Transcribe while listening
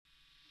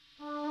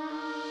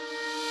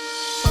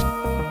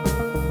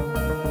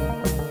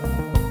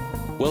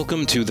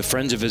Welcome to the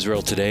Friends of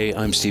Israel Today.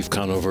 I'm Steve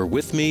Conover.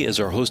 With me is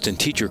our host and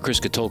teacher,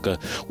 Chris Katulka.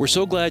 We're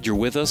so glad you're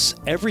with us.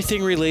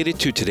 Everything related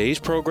to today's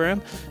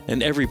program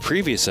and every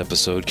previous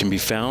episode can be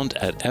found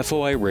at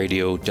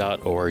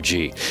foiradio.org.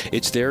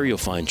 It's there you'll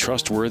find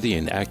trustworthy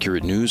and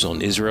accurate news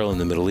on Israel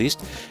and the Middle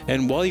East.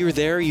 And while you're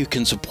there, you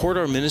can support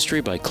our ministry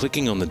by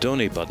clicking on the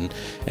donate button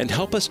and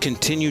help us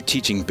continue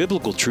teaching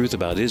biblical truth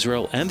about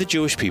Israel and the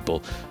Jewish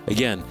people.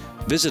 Again,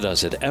 visit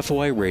us at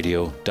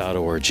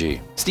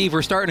foiradio.org. Steve,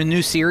 we're starting a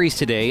new series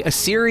today, a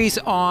series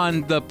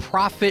on the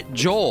prophet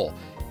Joel.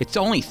 It's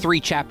only 3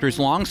 chapters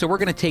long, so we're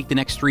going to take the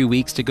next 3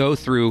 weeks to go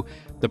through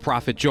the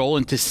prophet Joel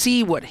and to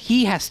see what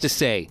he has to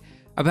say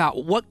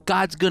about what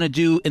God's going to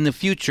do in the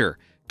future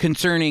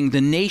concerning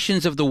the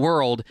nations of the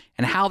world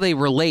and how they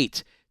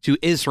relate to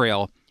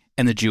Israel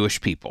and the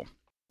Jewish people.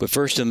 But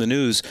first in the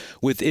news,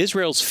 with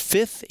Israel's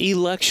 5th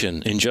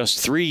election in just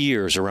 3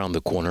 years around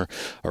the corner,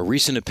 a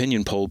recent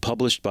opinion poll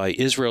published by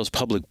Israel's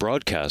public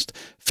broadcast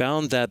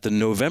found that the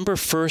November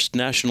 1st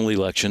national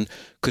election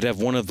could have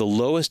one of the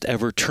lowest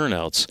ever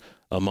turnouts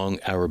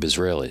among Arab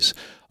Israelis.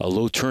 A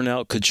low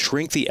turnout could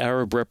shrink the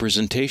Arab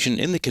representation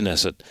in the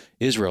Knesset,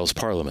 Israel's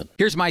parliament.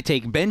 Here's my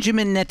take.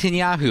 Benjamin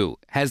Netanyahu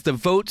has the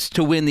votes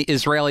to win the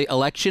Israeli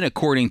election,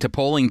 according to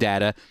polling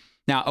data.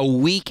 Now, a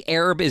weak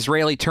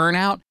Arab-Israeli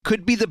turnout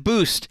could be the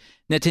boost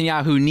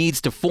Netanyahu needs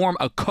to form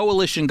a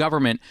coalition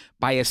government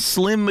by a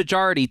slim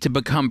majority to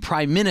become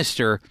prime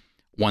minister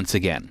once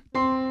again.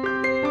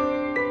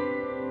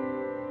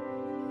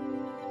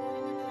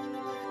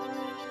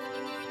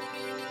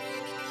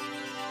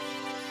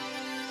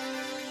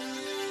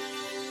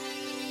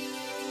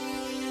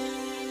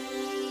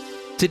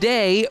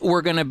 Today,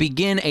 we're going to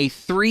begin a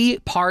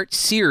 3-part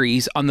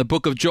series on the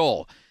book of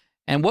Joel.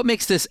 And what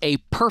makes this a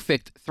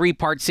perfect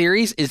 3-part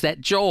series is that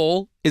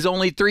Joel is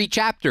only 3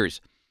 chapters.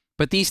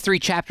 But these 3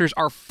 chapters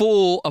are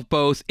full of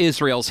both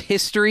Israel's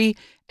history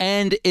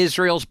and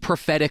Israel's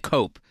prophetic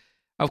hope.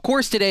 Of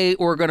course, today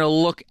we're going to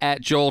look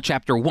at Joel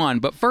chapter 1.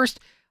 But first,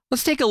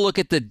 let's take a look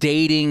at the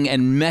dating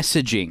and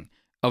messaging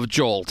of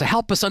Joel to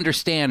help us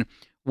understand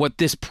what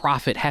this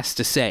prophet has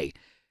to say.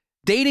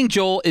 Dating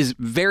Joel is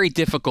very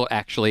difficult,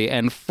 actually,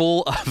 and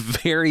full of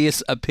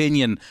various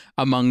opinion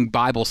among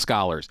Bible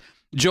scholars.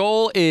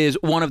 Joel is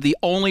one of the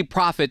only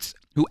prophets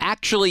who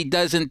actually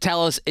doesn't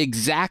tell us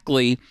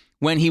exactly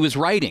when he was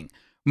writing.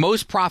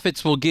 Most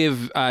prophets will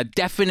give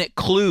definite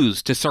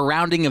clues to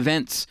surrounding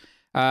events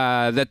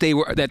that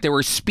they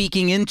were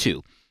speaking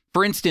into.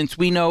 For instance,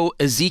 we know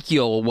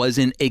Ezekiel was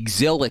an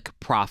exilic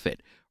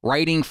prophet,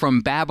 writing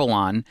from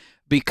Babylon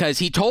because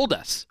he told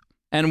us.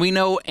 And we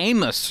know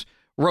Amos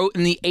wrote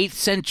in the 8th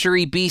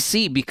century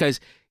BC because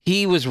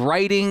he was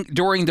writing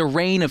during the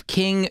reign of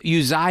King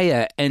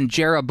Uzziah and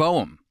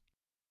Jeroboam.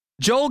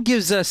 Joel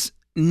gives us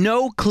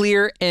no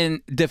clear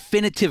and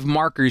definitive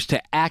markers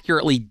to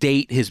accurately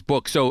date his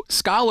book, so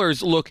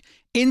scholars look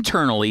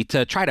internally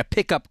to try to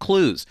pick up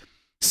clues.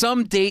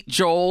 Some date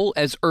Joel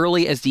as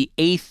early as the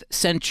 8th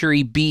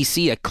century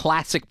BC, a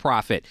classic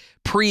prophet,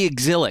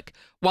 pre-exilic,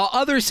 while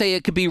others say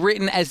it could be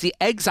written as the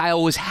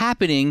exile was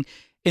happening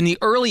in the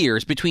early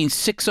years between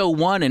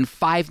 601 and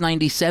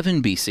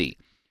 597 BC,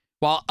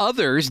 while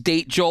others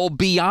date Joel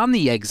beyond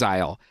the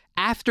exile,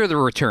 after the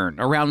return,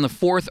 around the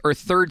 4th or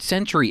 3rd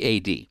century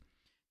AD.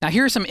 Now,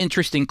 here are some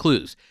interesting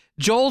clues.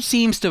 Joel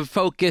seems to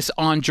focus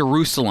on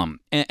Jerusalem,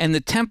 and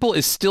the temple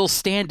is still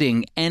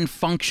standing and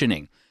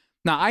functioning.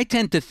 Now, I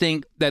tend to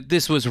think that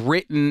this was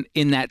written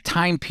in that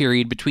time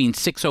period between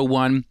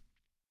 601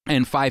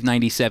 and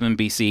 597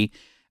 BC.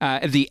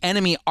 The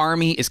enemy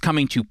army is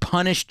coming to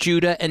punish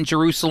Judah and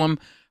Jerusalem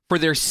for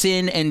their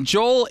sin, and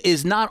Joel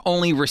is not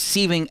only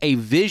receiving a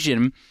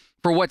vision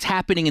for what's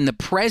happening in the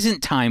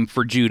present time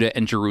for Judah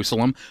and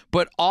Jerusalem,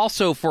 but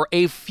also for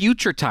a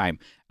future time,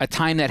 a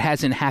time that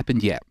hasn't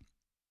happened yet.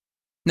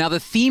 Now, the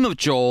theme of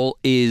Joel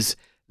is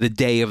the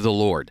day of the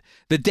Lord.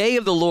 The day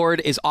of the Lord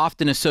is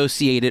often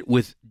associated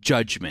with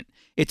judgment.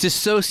 It's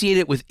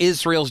associated with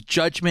Israel's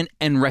judgment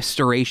and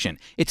restoration.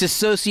 It's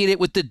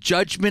associated with the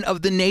judgment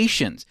of the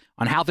nations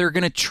on how they're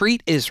going to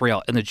treat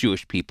Israel and the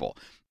Jewish people.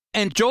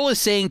 And Joel is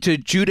saying to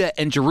Judah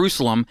and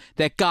Jerusalem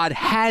that God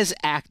has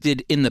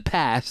acted in the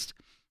past,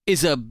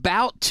 is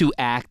about to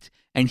act,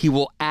 and he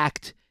will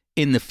act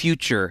in the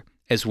future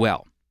as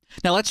well.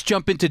 Now let's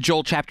jump into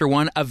Joel chapter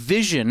 1, a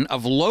vision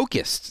of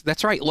locusts.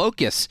 That's right,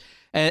 locusts.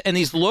 And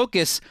these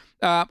locusts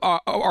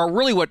are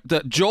really what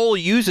Joel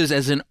uses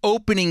as an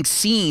opening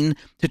scene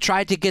to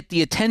try to get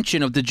the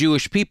attention of the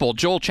Jewish people.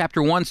 Joel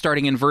chapter 1,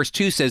 starting in verse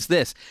 2, says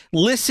this: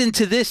 "Listen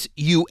to this,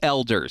 you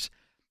elders.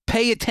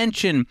 Pay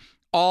attention,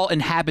 all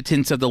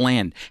inhabitants of the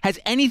land. Has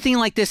anything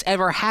like this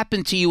ever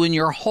happened to you in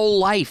your whole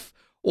life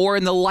or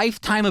in the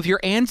lifetime of your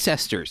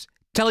ancestors?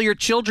 Tell your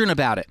children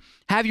about it.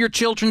 Have your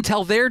children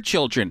tell their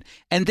children,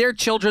 and their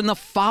children the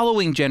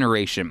following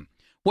generation.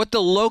 What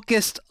the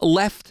locust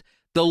left,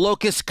 the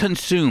locust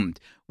consumed.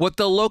 What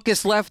the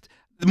locust left,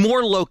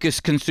 more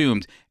locusts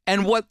consumed.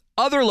 And what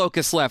other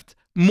locusts left,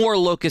 more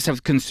locusts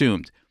have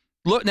consumed."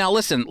 Now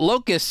listen,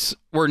 locusts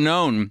were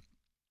known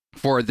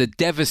for the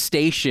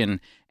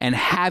devastation and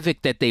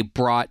havoc that they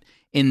brought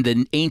in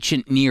the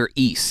ancient Near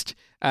East.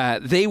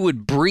 They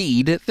would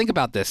breed. Think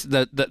about this: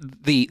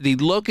 the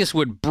locusts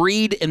would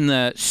breed in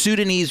the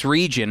Sudanese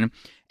region,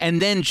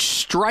 and then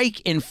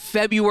strike in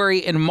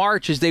February and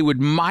March as they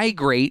would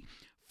migrate,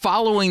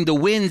 following the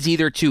winds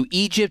either to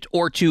Egypt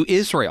or to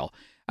Israel.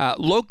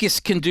 Locusts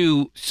can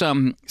do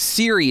some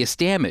serious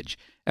damage.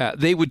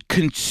 They would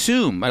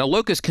consume. A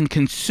locust can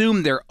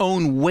consume their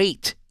own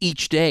weight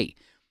each day.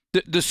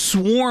 The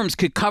swarms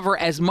could cover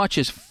as much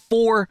as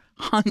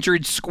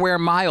 400 square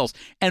miles,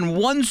 and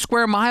 1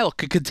 square mile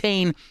could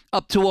contain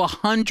up to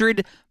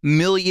 100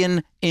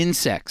 million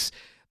insects.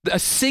 A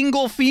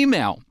single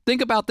female,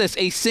 think about this,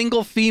 a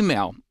single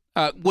female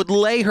would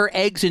lay her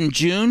eggs in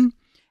June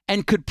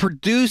and could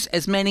produce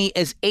as many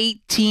as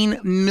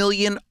 18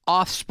 million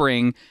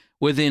offspring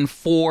within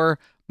 4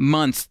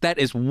 months. That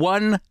is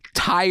one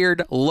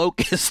tired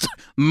locust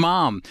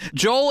mom.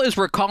 Joel is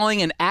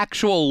recalling an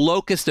actual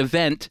locust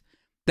event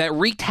that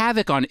wreaked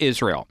havoc on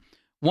Israel,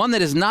 one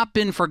that has not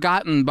been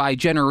forgotten by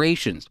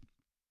generations.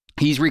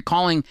 He's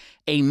recalling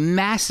a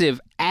massive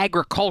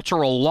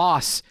agricultural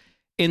loss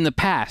in the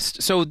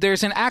past. So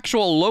there's an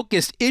actual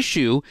locust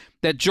issue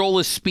that Joel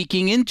is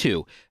speaking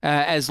into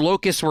as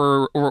locusts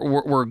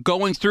were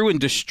going through and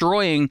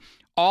destroying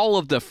all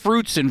of the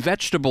fruits and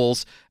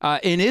vegetables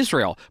in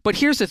Israel. But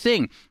here's the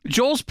thing.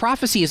 Joel's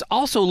prophecy is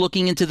also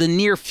looking into the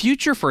near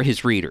future for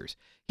his readers.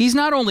 He's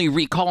not only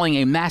recalling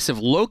a massive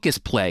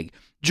locust plague,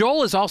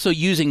 Joel is also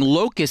using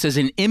locusts as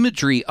an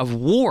imagery of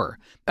war,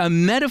 a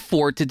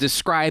metaphor to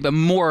describe a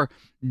more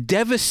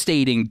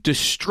devastating,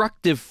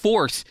 destructive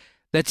force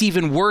that's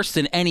even worse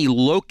than any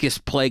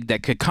locust plague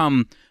that could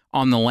come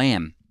on the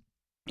land.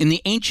 In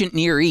the ancient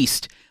Near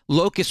East,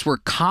 locusts were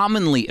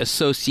commonly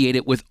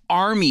associated with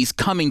armies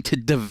coming to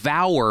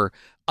devour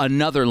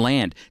another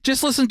land.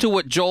 Just listen to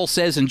what Joel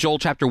says in Joel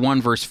chapter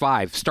 1, verse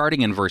 5,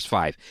 starting in verse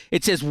 5.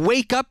 It says,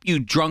 "Wake up, you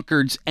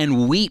drunkards,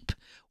 and weep.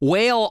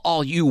 Wail,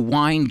 all you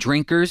wine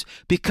drinkers,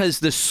 because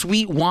the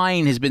sweet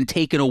wine has been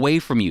taken away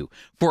from you.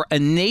 For a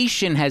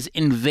nation has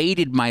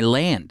invaded my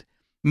land,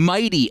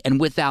 mighty and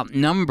without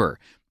number.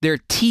 Their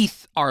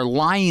teeth are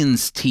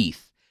lion's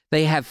teeth.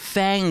 They have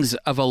fangs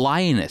of a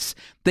lioness.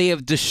 They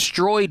have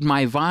destroyed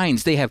my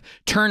vines. They have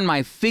turned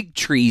my fig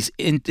trees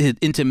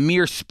into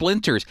mere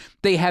splinters.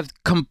 They have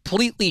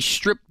completely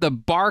stripped the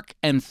bark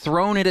and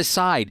thrown it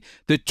aside.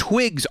 The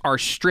twigs are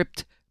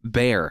stripped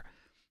bare."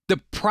 The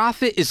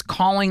prophet is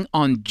calling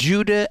on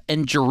Judah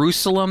and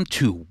Jerusalem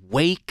to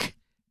wake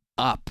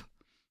up.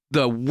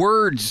 The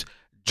words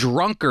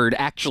drunkard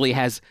actually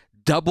has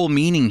double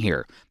meaning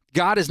here.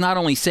 God is not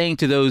only saying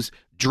to those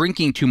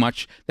drinking too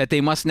much that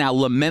they must now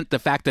lament the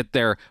fact that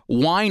their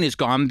wine is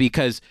gone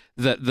because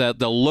the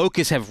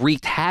locusts have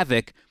wreaked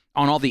havoc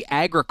on all the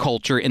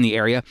agriculture in the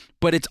area,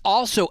 but it's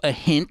also a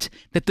hint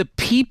that the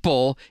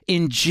people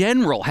in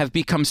general have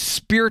become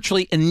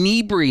spiritually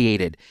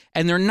inebriated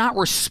and they're not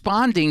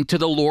responding to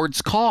the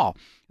Lord's call.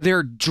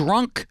 They're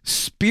drunk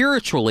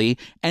spiritually,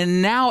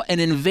 and now an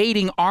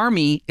invading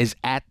army is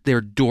at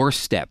their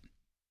doorstep.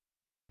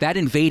 That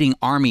invading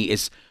army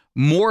is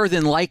more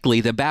than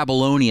likely the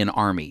Babylonian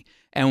army.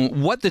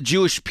 And what the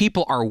Jewish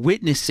people are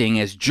witnessing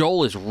as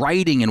Joel is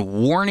writing and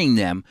warning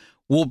them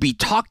will be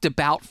talked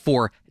about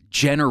for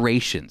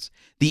generations.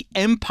 The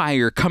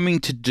empire coming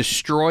to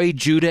destroy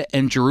Judah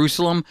and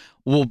Jerusalem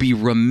will be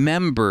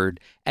remembered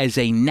as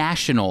a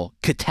national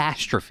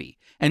catastrophe.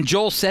 And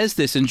Joel says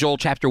this in Joel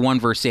chapter 1,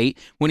 verse 8,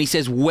 when he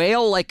says,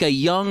 "Wail like a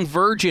young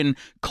virgin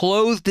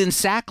clothed in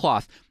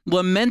sackcloth,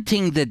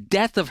 lamenting the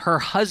death of her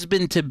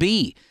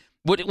husband-to-be."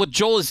 What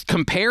Joel is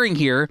comparing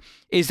here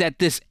is that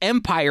this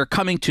empire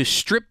coming to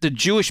strip the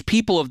Jewish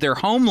people of their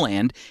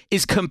homeland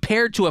is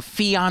compared to a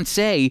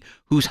fiancé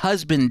whose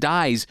husband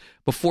dies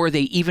before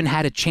they even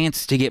had a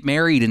chance to get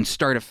married and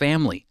start a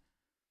family.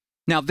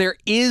 Now, there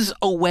is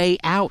a way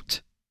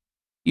out.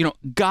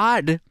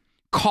 God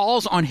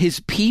calls on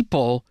his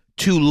people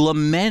to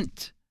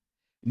lament.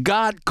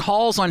 God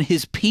calls on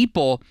his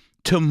people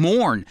to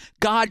mourn.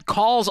 God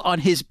calls on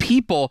his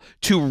people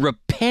to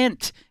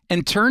repent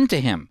and turn to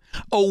him.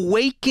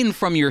 Awaken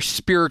from your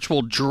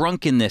spiritual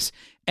drunkenness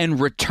and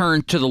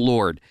return to the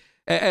Lord.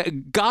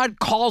 God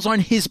calls on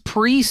his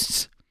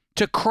priests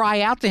to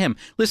cry out to him.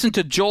 Listen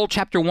to Joel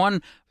chapter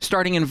 1,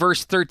 starting in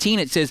verse 13.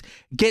 It says,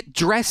 "Get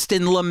dressed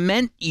and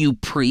lament, you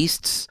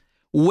priests.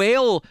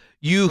 Wail,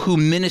 you who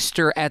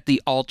minister at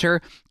the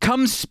altar.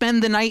 Come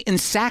spend the night in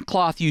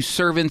sackcloth, you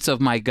servants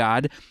of my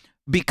God,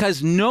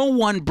 because no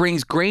one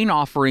brings grain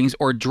offerings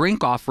or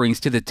drink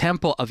offerings to the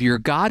temple of your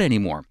God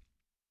anymore.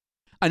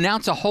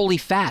 Announce a holy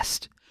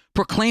fast.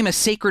 Proclaim a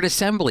sacred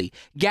assembly.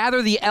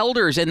 Gather the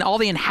elders and all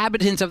the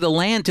inhabitants of the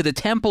land to the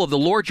temple of the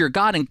Lord your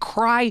God and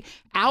cry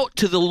out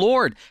to the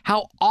Lord.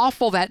 How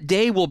awful that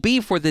day will be,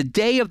 for the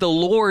day of the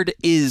Lord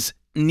is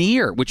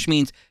near," which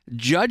means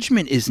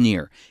judgment is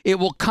near. It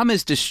will come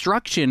as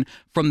destruction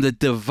from the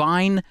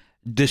divine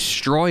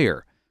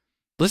destroyer.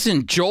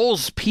 Listen,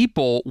 Joel's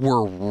people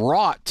were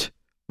wrought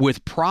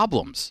with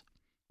problems.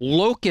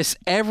 Locusts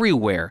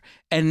everywhere,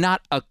 and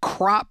not a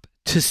crop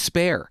to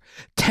spare.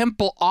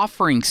 Temple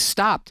offerings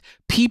stopped.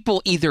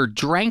 People either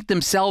drank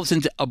themselves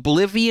into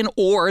oblivion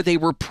or they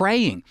were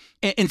praying.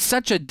 In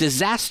such a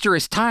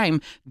disastrous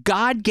time,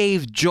 God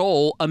gave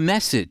Joel a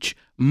message: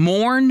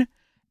 mourn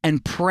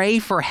and pray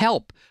for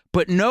help,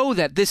 but know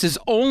that this is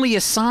only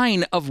a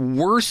sign of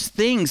worse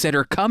things that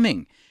are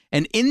coming.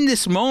 And in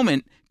this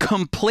moment,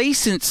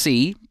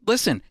 complacency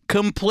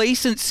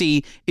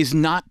is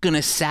not going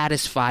to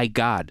satisfy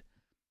God.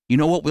 You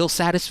know what will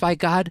satisfy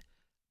God?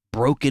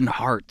 Broken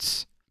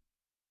hearts.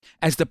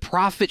 As the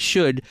prophet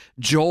should,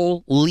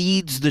 Joel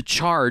leads the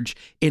charge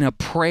in a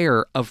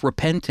prayer of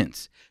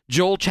repentance.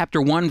 Joel chapter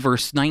 1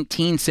 verse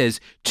 19 says,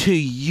 "To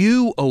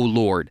you, O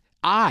Lord,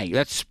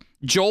 that's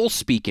Joel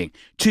speaking,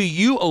 to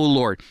you, O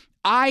Lord,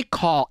 I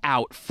call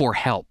out for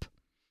help.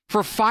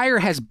 For fire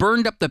has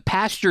burned up the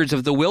pastures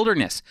of the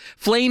wilderness.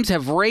 Flames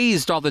have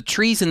razed all the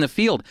trees in the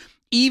field.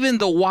 Even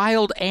the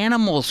wild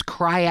animals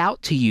cry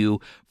out to you,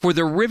 for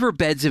the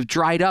riverbeds have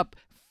dried up.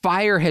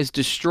 Fire has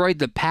destroyed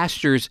the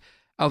pastures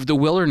of the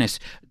wilderness."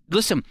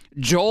 Listen,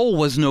 Joel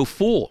was no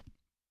fool.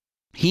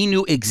 He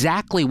knew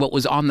exactly what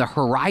was on the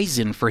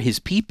horizon for his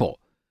people.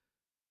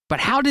 But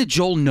how did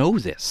Joel know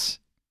this?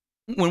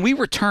 When we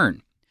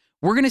return,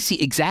 we're going to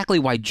see exactly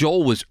why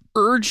Joel was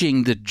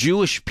urging the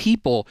Jewish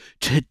people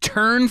to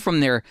turn from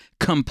their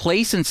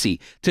complacency,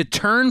 to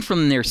turn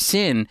from their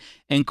sin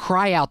and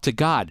cry out to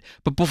God.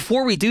 But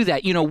before we do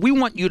that, we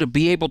want you to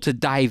be able to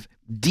dive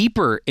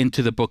deeper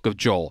into the book of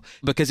Joel,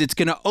 because it's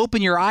going to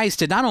open your eyes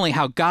to not only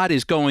how God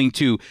is going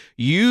to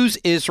use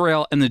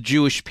Israel and the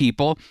Jewish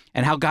people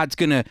and how God's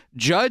going to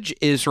judge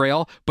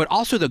Israel, but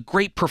also the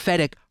great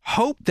prophetic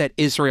hope that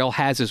Israel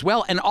has as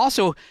well, and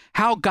also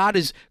how God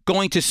is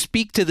going to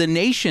speak to the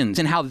nations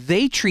and how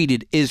they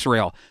treated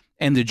Israel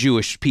and the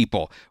Jewish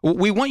people.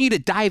 We want you to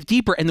dive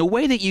deeper, and the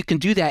way that you can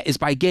do that is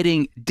by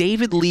getting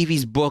David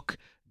Levy's book,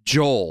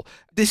 Joel.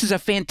 This is a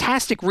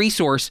fantastic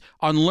resource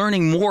on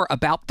learning more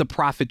about the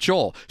prophet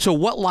Joel. So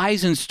what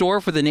lies in store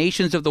for the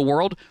nations of the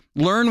world?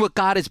 Learn what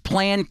God has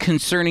planned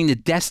concerning the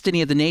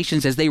destiny of the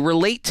nations as they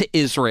relate to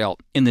Israel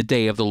in the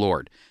day of the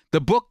Lord. The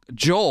book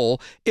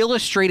Joel,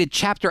 illustrated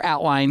chapter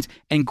outlines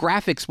and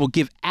graphics will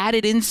give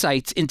added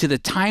insights into the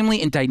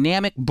timely and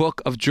dynamic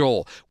book of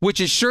Joel, which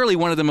is surely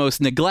one of the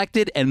most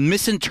neglected and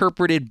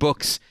misinterpreted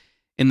books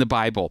in the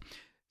Bible.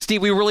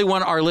 Steve, we really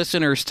want our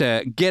listeners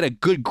to get a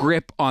good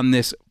grip on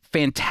this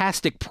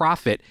fantastic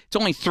prophet. It's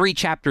only 3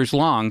 chapters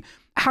long.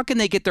 How can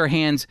they get their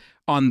hands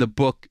on the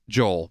book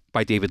Joel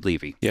by David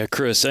Levy? Yeah,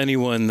 Chris,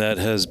 anyone that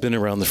has been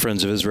around the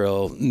Friends of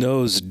Israel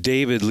knows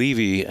David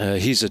Levy.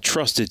 He's a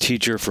trusted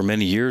teacher for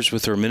many years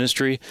with our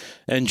ministry.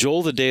 And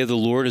Joel, the Day of the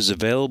Lord, is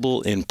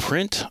available in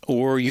print,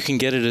 or you can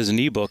get it as an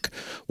ebook.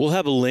 We'll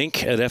have a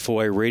link at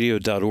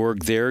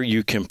foiradio.org. There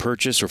you can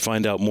purchase or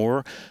find out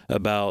more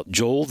about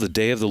Joel, the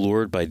Day of the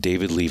Lord by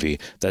David Levy.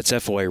 That's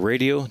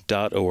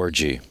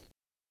foiradio.org.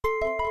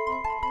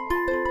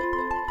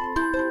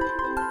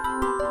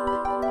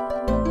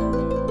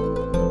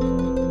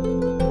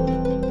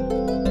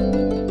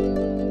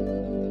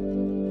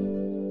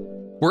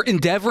 We're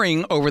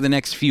endeavoring over the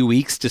next few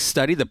weeks to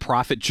study the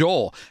prophet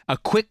Joel, a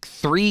quick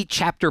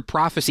 3-chapter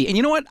prophecy. And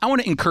you know what? I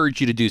want to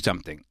encourage you to do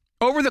something.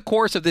 Over the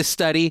course of this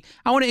study,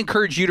 I want to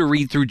encourage you to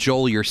read through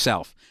Joel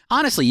yourself.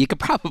 Honestly, you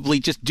could probably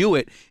just do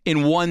it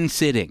in one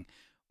sitting.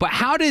 But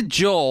how did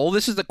Joel,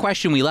 this is the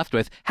question we left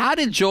with, how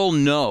did Joel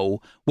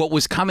know what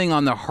was coming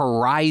on the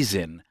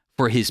horizon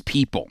for his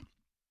people?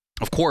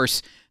 Of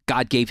course,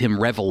 God gave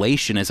him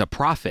revelation as a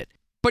prophet,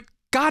 but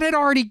God had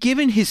already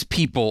given his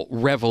people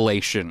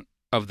revelation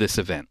of this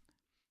event.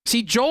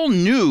 See, Joel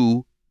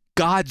knew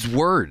God's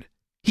word.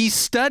 He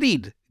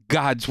studied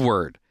God's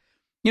word.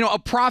 A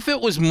prophet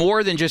was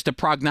more than just a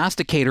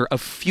prognosticator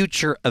of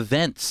future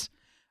events.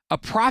 A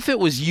prophet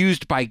was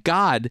used by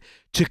God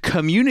to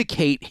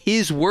communicate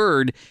his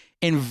word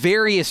in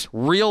various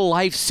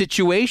real-life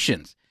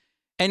situations.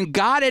 And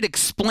God had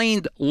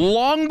explained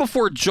long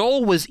before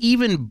Joel was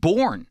even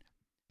born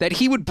that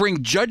he would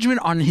bring judgment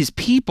on his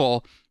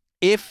people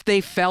if they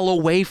fell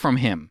away from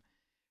him.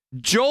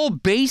 Joel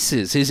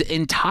bases his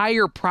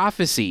entire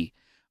prophecy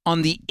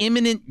on the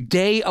imminent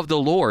day of the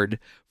Lord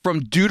from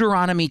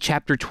Deuteronomy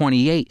chapter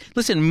 28.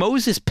 Listen,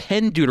 Moses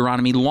penned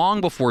Deuteronomy long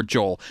before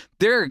Joel.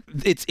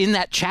 It's in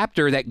that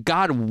chapter that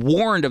God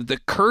warned of the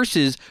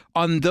curses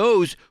on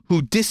those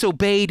who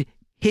disobeyed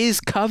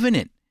his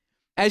covenant.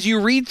 As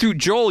you read through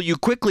Joel, you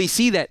quickly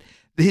see that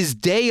his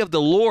day of the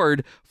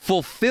Lord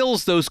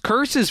fulfills those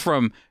curses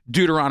from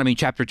Deuteronomy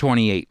chapter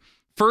 28.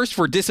 First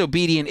for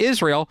disobedient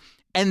Israel,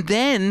 and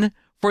then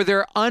for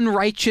their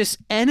unrighteous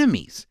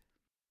enemies.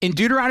 In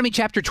Deuteronomy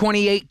chapter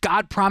 28,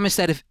 God promised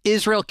that if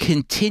Israel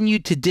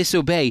continued to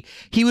disobey,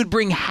 he would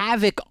bring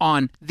havoc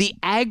on the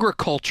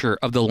agriculture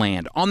of the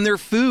land, on their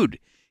food.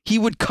 He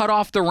would cut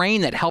off the rain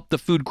that helped the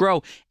food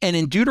grow. And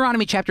in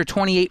Deuteronomy chapter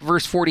 28,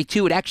 verse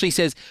 42, it actually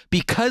says,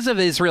 because of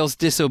Israel's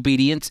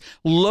disobedience,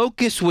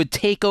 locusts would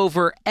take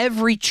over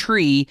every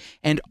tree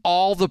and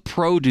all the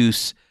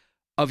produce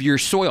of your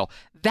soil.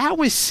 That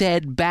was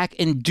said back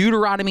in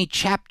Deuteronomy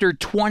chapter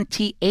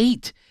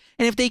 28.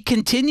 And if they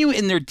continue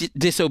in their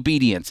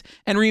disobedience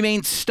and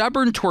remain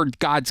stubborn toward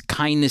God's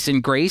kindness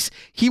and grace,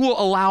 he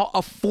will allow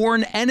a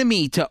foreign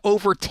enemy to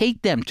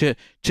overtake them, to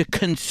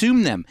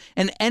consume them,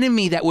 an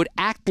enemy that would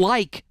act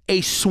like a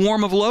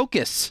swarm of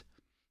locusts.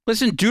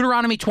 Listen,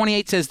 Deuteronomy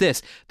 28 says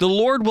this, "The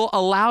Lord will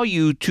allow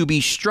you to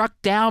be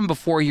struck down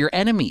before your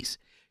enemies.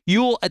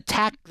 You will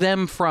attack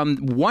them from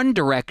one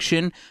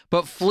direction,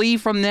 but flee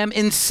from them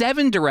in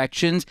 7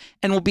 directions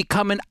and will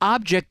become an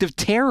object of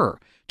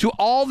terror to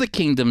all the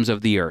kingdoms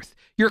of the earth.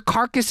 Your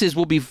carcasses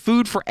will be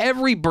food for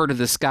every bird of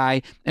the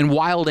sky and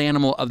wild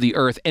animal of the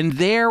earth, and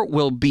there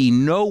will be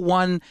no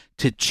one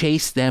to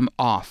chase them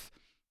off."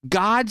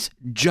 God's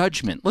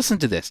judgment, listen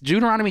to this,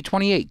 Deuteronomy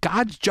 28,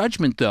 God's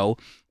judgment, though,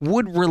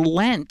 would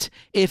relent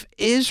if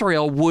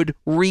Israel would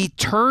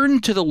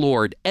return to the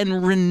Lord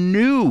and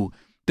renew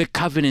the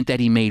covenant that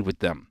he made with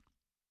them.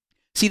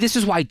 See, this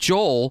is why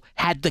Joel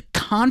had the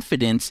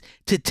confidence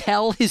to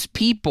tell his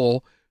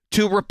people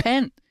to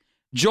repent.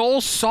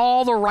 Joel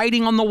saw the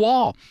writing on the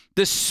wall.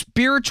 The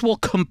spiritual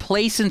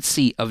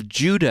complacency of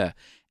Judah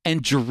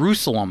and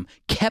Jerusalem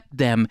kept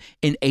them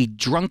in a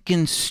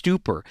drunken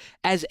stupor.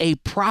 As a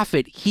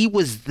prophet, he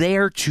was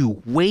there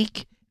to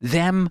wake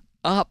them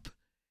up.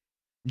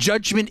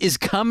 Judgment is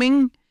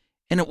coming,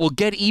 and it will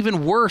get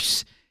even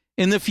worse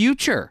in the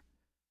future.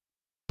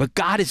 But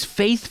God is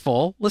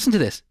faithful, listen to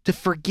this, to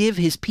forgive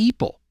his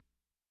people.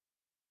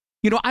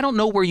 You know, I don't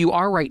know where you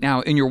are right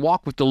now in your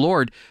walk with the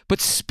Lord, but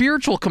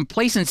spiritual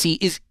complacency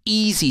is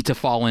easy to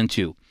fall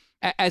into.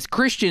 As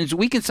Christians,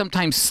 we can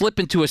sometimes slip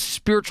into a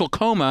spiritual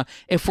coma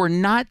if we're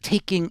not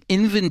taking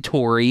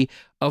inventory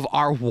of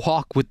our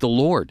walk with the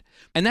Lord.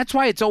 And that's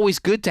why it's always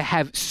good to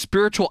have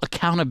spiritual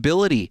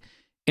accountability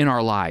in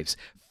our lives.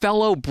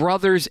 Fellow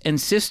brothers and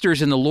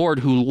sisters in the Lord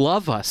who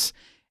love us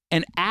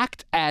and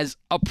act as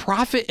a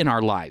prophet in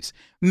our lives,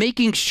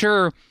 making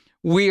sure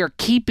we are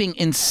keeping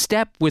in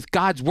step with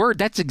God's word.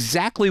 That's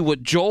exactly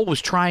what Joel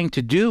was trying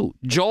to do.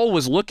 Joel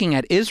was looking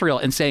at Israel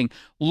and saying,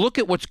 look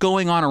at what's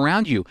going on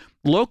around you.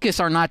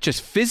 Locusts are not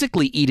just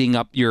physically eating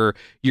up your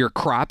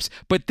crops,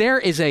 but there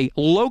is a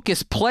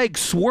locust plague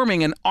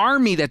swarming, an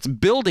army that's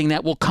building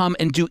that will come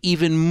and do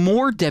even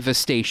more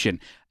devastation.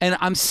 And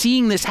I'm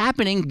seeing this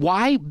happening.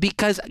 Why?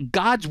 Because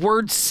God's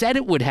word said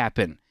it would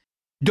happen.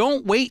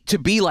 Don't wait to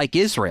be like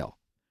Israel.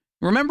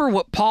 Remember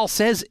what Paul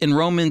says in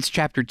Romans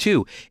chapter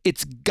 2.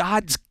 It's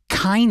God's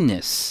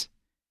kindness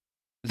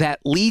that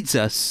leads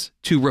us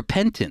to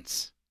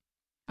repentance.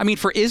 I mean,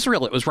 for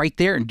Israel, it was right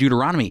there in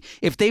Deuteronomy.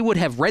 If they would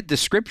have read the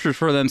scriptures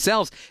for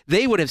themselves,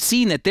 they would have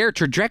seen that their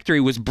trajectory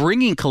was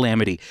bringing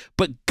calamity.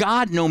 But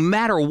God, no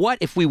matter what,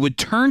 if we would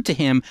turn to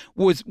him,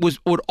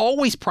 would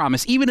always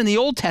promise, even in the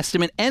Old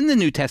Testament and the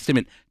New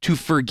Testament, to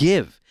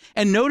forgive.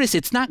 And notice,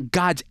 it's not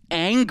God's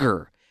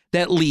anger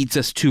that leads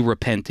us to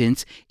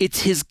repentance.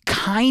 It's his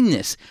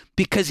kindness,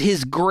 because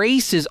his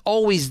grace is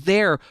always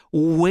there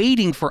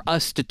waiting for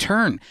us to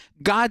turn.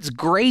 God's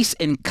grace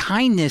and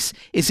kindness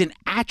is an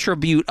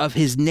attribute of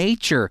his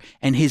nature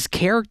and his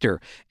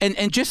character.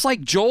 And just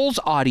like Joel's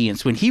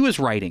audience when he was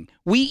writing,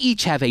 we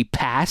each have a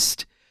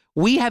past,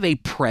 we have a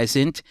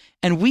present,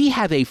 and we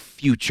have a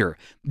future.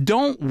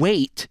 Don't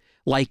wait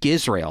like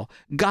Israel.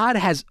 God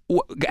has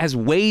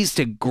ways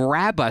to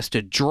grab us,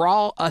 to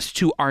draw us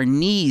to our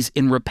knees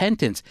in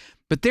repentance.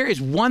 But there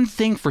is one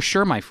thing for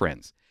sure, my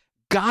friends.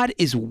 God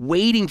is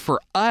waiting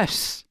for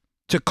us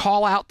to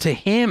call out to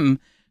him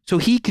so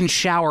he can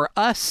shower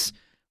us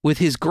with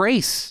his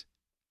grace.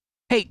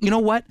 Hey, you know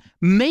what?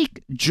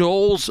 Make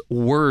Joel's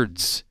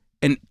words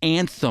an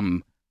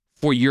anthem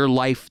for your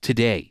life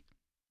today.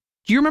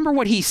 Do you remember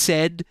what he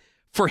said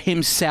for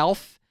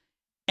himself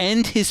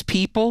and his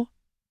people?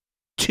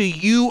 To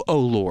you, O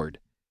Lord,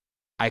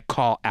 I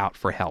call out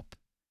for help.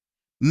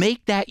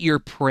 Make that your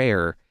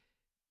prayer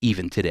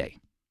even today.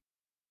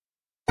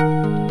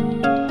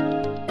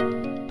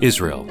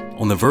 Israel,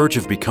 on the verge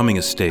of becoming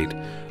a state,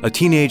 a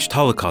teenage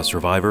Holocaust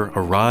survivor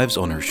arrives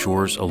on her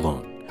shores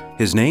alone.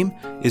 His name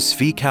is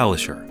Zvi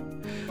Kalisher.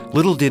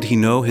 Little did he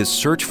know his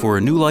search for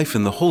a new life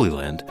in the Holy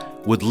Land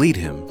would lead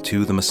him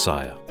to the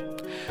Messiah.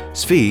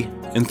 Zvi,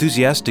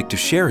 enthusiastic to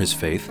share his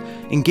faith,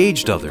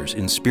 engaged others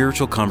in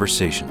spiritual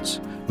conversations,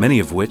 many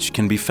of which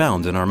can be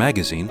found in our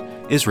magazine,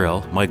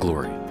 Israel, My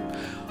Glory.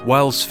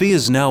 While Zvi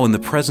is now in the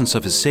presence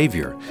of his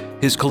Savior,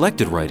 his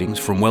collected writings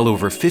from well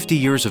over 50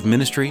 years of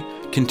ministry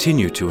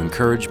continue to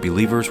encourage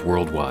believers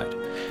worldwide.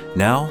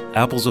 Now,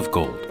 Apples of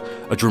Gold,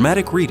 a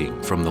dramatic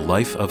reading from the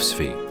life of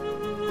Zvi.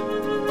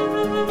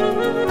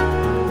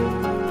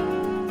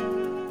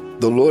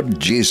 The Lord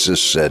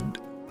Jesus said,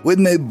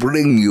 "When they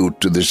bring you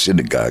to the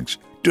synagogues,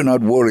 do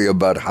not worry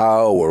about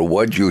how or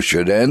what you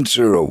should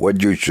answer or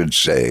what you should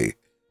say.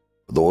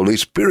 The Holy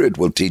Spirit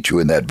will teach you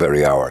in that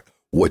very hour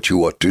what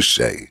you ought to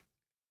say.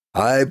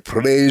 I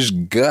praise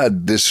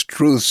God this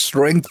truth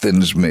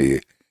strengthens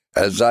me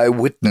as I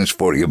witness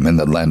for him in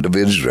the land of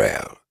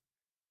Israel."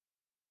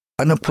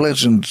 On a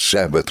pleasant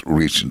Sabbath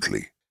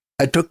recently,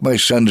 I took my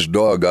son's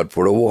dog out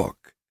for a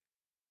walk.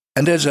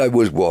 And as I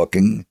was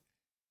walking,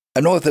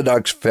 an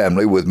Orthodox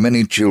family with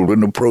many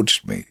children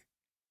approached me.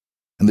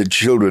 and the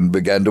children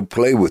began to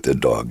play with the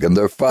dog, and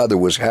their father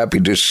was happy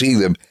to see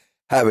them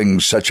having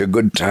such a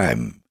good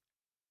time.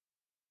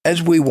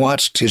 As we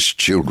watched his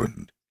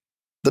children,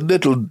 the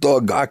little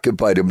dog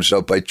occupied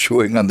himself by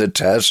chewing on the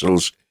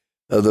tassels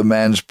of the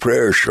man's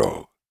prayer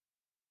shawl.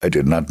 I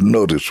did not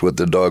notice what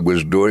the dog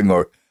was doing,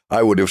 or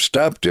I would have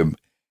stopped him,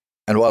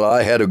 and while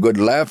I had a good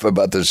laugh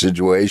about the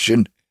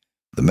situation,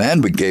 the man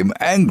became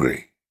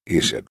angry.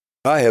 He said,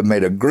 "I have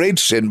made a great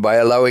sin by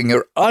allowing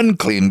your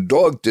unclean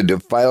dog to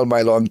defile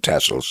my long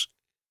tassels.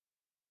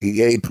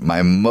 He ate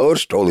my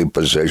most holy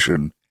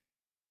possession."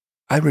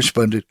 I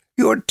responded,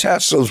 "Your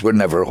tassels were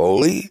never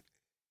holy.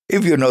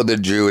 If you know the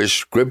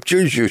Jewish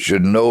scriptures, you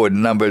should know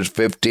in Numbers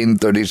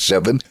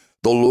 15:37,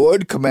 the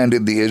Lord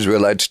commanded the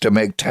Israelites to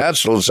make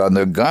tassels on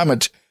their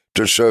garments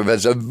to serve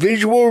as a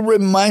visual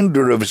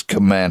reminder of his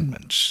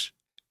commandments.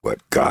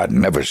 But God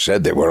never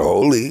said they were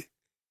holy.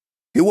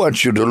 He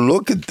wants you to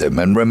look at them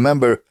and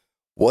remember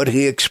what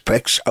he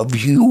expects of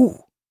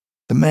you."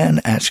 The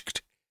man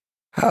asked,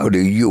 "How do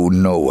you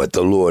know what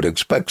the Lord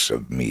expects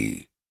of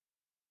me?"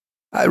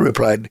 I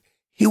replied,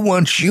 "He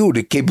wants you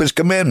to keep his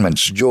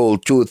commandments. Joel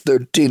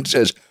 2:13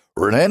 says,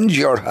 'Rend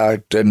your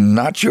heart and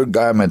not your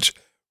garments.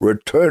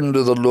 Return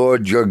to the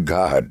Lord your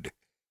God.'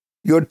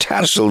 Your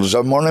tassels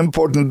are more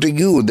important to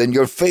you than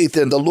your faith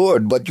in the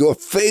Lord, but your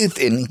faith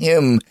in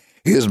him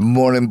is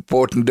more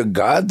important to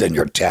God than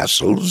your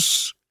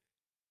tassels.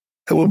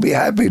 I will be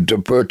happy to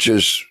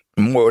purchase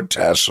more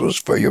tassels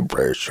for your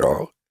prayer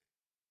shawl,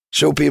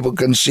 so people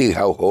can see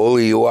how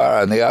holy you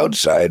are on the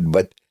outside,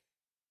 but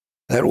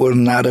that will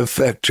not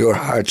affect your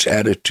heart's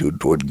attitude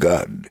toward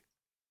God."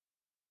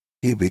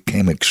 He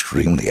became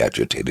extremely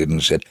agitated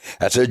and said,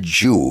 "As a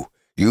Jew,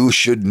 you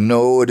should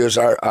know it is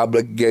our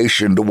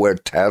obligation to wear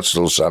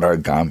tassels on our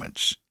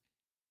garments."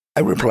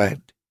 I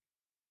replied,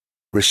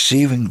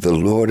 "Receiving the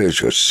Lord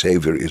as your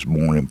Savior is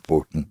more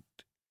important.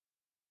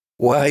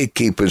 Why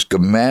keep his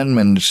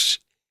commandments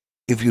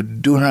if you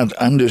do not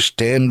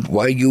understand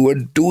why you are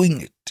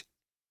doing it?"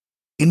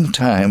 In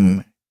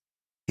time,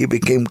 he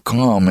became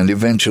calm and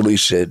eventually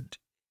said,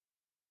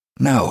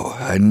 "Now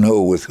I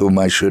know with whom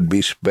I should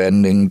be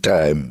spending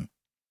time.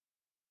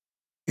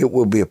 It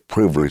will be a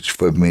privilege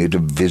for me to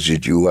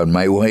visit you on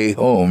my way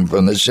home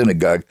from the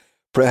synagogue.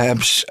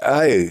 Perhaps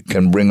I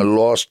can bring a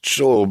lost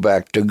soul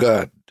back to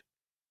God."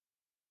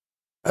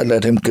 I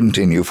let him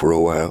continue for a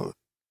while,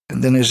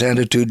 and then his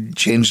attitude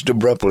changed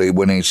abruptly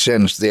when he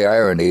sensed the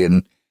irony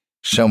in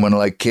someone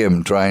like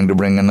him trying to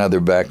bring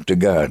another back to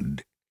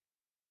God.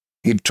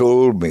 He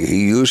told me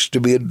he used to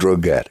be a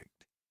drug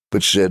addict,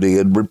 but said he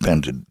had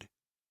repented.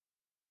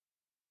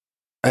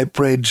 I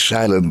prayed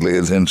silently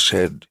and then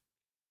said,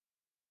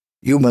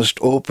 "You must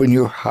open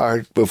your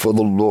heart before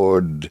the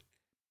Lord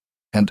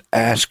and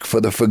ask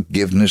for the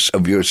forgiveness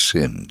of your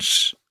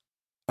sins."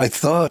 I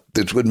thought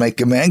this would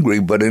make him angry,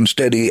 but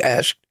instead he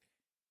asked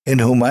in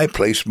whom I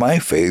placed my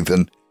faith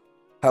and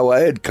how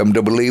I had come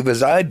to believe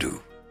as I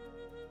do.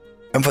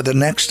 And for the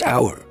next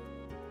hour,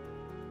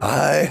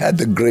 I had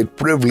the great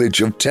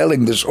privilege of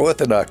telling this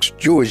Orthodox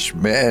Jewish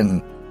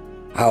man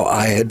how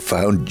I had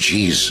found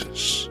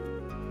Jesus.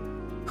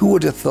 Who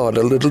would have thought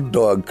a little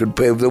dog could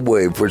pave the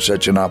way for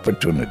such an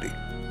opportunity?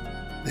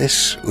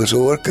 This was a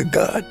work of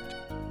God.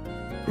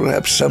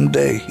 Perhaps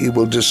someday he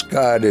will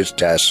discard his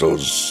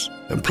tassels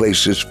and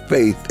place his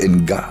faith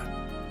in God,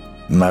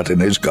 not in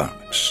his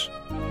garments.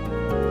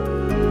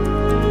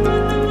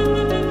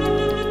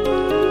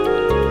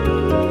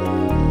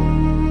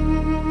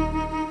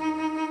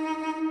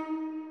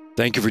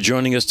 Thank you for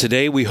joining us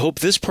today. We hope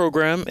this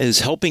program is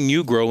helping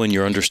you grow in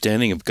your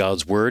understanding of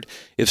God's Word.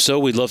 If so,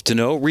 we'd love to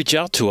know. Reach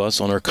out to us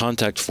on our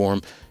contact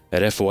form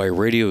at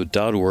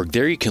foiradio.org.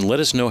 There you can let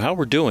us know how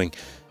we're doing.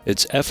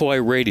 It's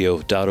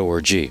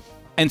foiradio.org.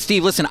 And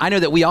Steve, listen, I know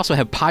that we also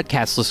have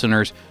podcast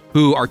listeners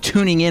who are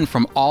tuning in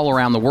from all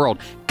around the world.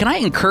 Can I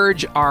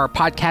encourage our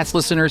podcast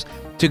listeners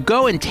to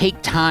go and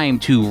take time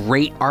to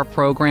rate our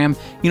program?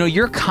 You know,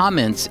 your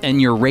comments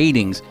and your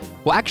ratings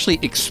will actually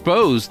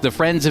expose the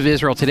Friends of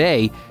Israel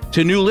Today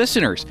to new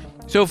listeners.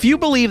 So if you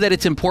believe that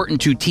it's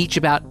important to teach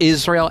about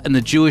Israel and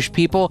the Jewish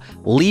people,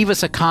 leave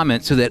us a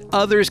comment so that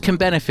others can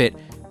benefit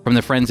from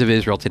the Friends of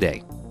Israel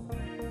Today.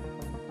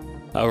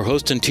 Our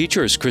host and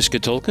teacher is Chris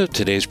Katolka.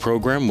 Today's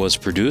program was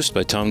produced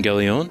by Tom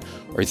Gallione.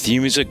 Our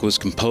theme music was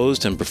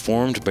composed and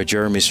performed by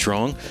Jeremy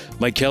Strong.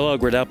 Mike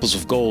Kellogg read Apples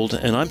of Gold,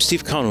 and I'm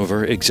Steve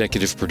Conover,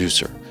 executive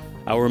producer.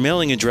 Our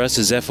mailing address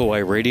is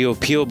FOI Radio,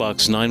 P.O.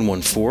 Box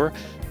 914,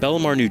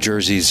 Belmar, New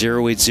Jersey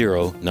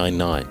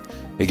 08099.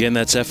 Again,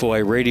 that's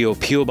FOI Radio,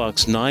 P.O.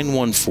 Box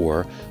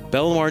 914,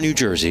 Belmar, New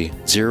Jersey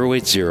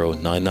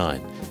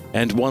 08099.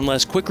 And one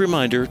last quick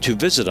reminder to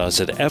visit us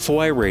at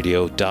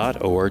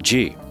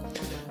foiradio.org.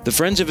 The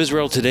Friends of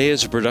Israel Today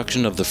is a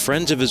production of the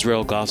Friends of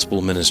Israel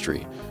Gospel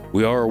Ministry.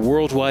 We are a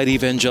worldwide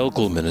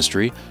evangelical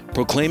ministry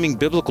proclaiming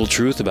biblical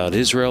truth about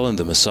Israel and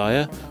the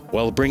Messiah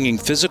while bringing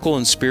physical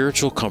and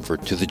spiritual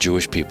comfort to the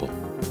Jewish people.